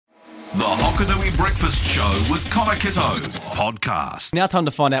The Hokanui Breakfast Show with Connor Kitto podcast. Now time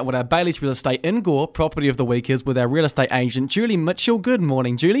to find out what our Bailey's Real Estate in Gore property of the week is with our real estate agent, Julie Mitchell. Good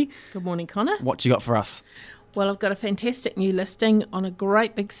morning, Julie. Good morning, Connor. What you got for us? Well, I've got a fantastic new listing on a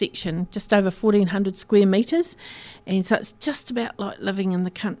great big section, just over 1,400 square metres. And so it's just about like living in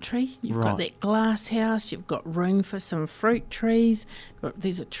the country. You've got that glass house, you've got room for some fruit trees,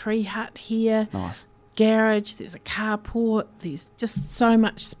 there's a tree hut here. Nice. Garage, there's a carport, there's just so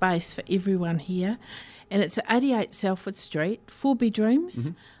much space for everyone here. And it's at 88 Salford Street, 4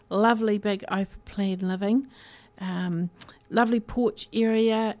 bedrooms, lovely big open plan living, lovely porch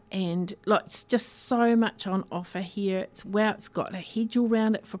area, and like it's just so much on offer here. It's got a hedge all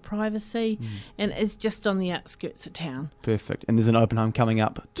around it for privacy, and it's just on the outskirts of town. Perfect. And there's an open home coming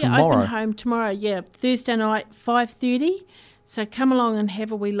up tomorrow. Yeah, open home tomorrow, Thursday night, 5:30. So come along and have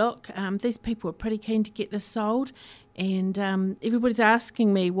a wee look. These people are pretty keen to get this sold, and everybody's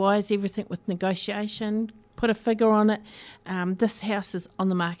asking me, why is everything with negotiation? Put a figure on it. This house is on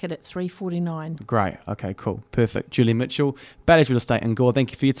the market at $349. Great. Okay, cool. Perfect. Julie Mitchell, Bailey's Real Estate in Gore.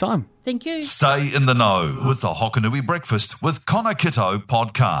 Thank you for your time. Thank you. Stay in the know with the Hokanui Breakfast with Connor Kitto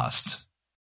podcast.